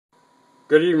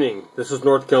Good evening. This is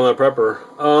North Carolina Prepper.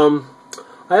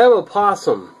 I have a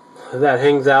possum that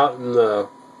hangs out in the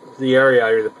area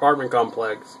out here, the apartment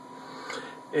complex,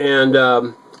 and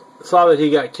saw that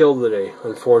he got killed today.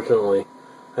 Unfortunately,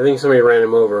 I think somebody ran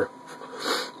him over.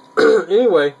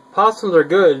 Anyway, possums are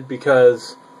good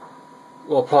because,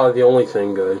 well, probably the only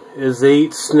thing good is they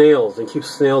eat snails and keep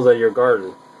snails out of your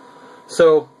garden.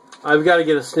 So I've got to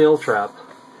get a snail trap,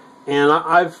 and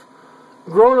I've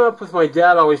grown up with my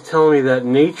dad always telling me that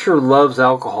nature loves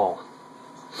alcohol.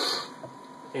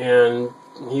 And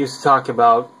he used to talk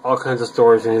about all kinds of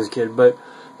stories when he was a kid. But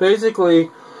basically,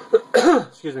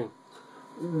 excuse me,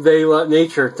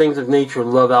 things of nature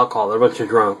love alcohol. They're a bunch of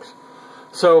drunks.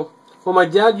 So what my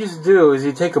dad used to do is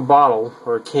he'd take a bottle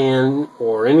or a can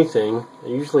or anything,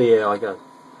 usually like a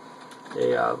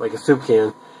soup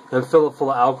can, and fill it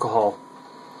full of alcohol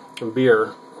and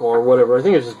beer or whatever. I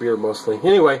think it's just beer mostly.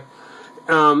 Anyway.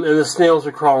 And the snails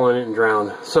would crawl in it and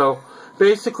drown. So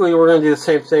basically, we're going to do the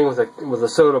same thing with a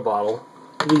soda bottle.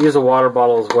 You can use a water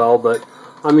bottle as well, but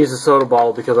I'm using a soda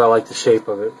bottle because I like the shape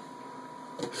of it.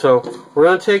 So we're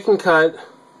going to take and cut,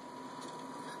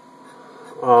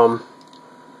 I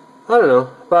don't know,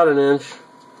 about an inch,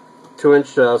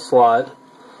 2-inch slot,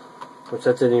 which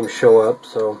that didn't even show up.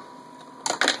 So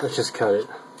let's just cut it.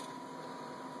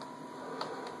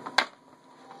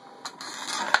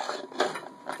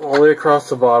 All the way across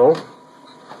the bottle,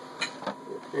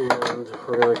 and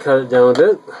we're going to cut it down a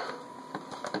bit.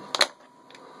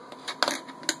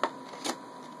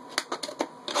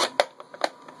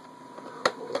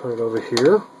 Put it over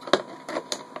here.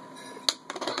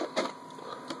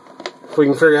 If we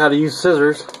can figure out how to use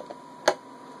scissors.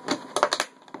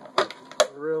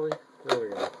 Really? There we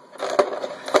go.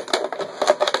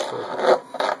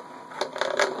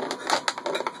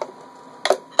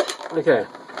 Okay.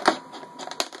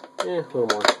 A little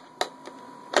more.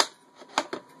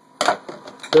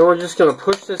 Then we're just going to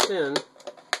push this in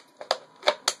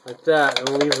like that and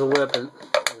leave the lip and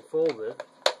fold it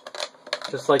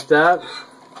just like that.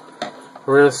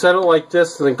 We're going to set it like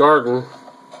this in the garden,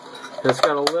 and it's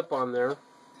got a lip on there.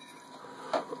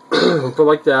 Put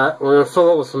like that. We're going to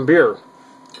fill it with some beer.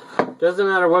 Doesn't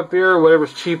matter what beer,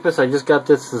 whatever's cheapest. I just got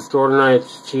this at the store tonight.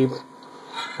 It's cheap.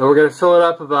 And we're going to fill it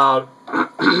up about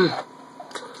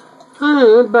about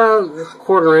a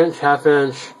 1/4 inch, 1/2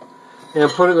 inch, and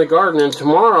put it in the garden. And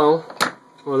tomorrow,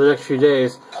 or the next few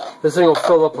days, this thing will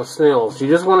fill up with snails. You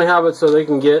just want to have it so they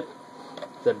can get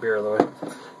that beer out of the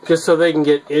way, just so they can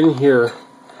get in here,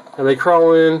 and they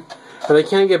crawl in, and they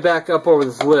can't get back up over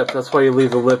this lip. That's why you leave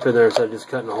the lip in there instead of just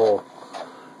cutting a hole.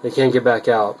 They can't get back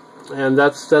out, and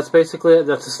that's basically it.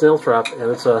 That's a snail trap, and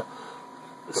it's a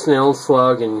snail and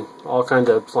slug and all kinds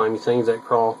of slimy things that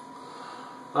crawl.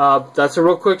 That's a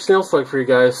real quick snail slug for you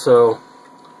guys, so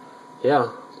yeah,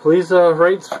 please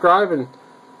rate, subscribe, and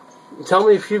tell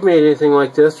me if you've made anything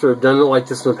like this or done it like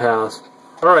this in the past.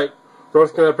 Alright,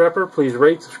 North Carolina Prepper, please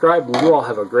rate, subscribe, and you all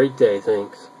have a great day.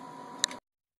 Thanks.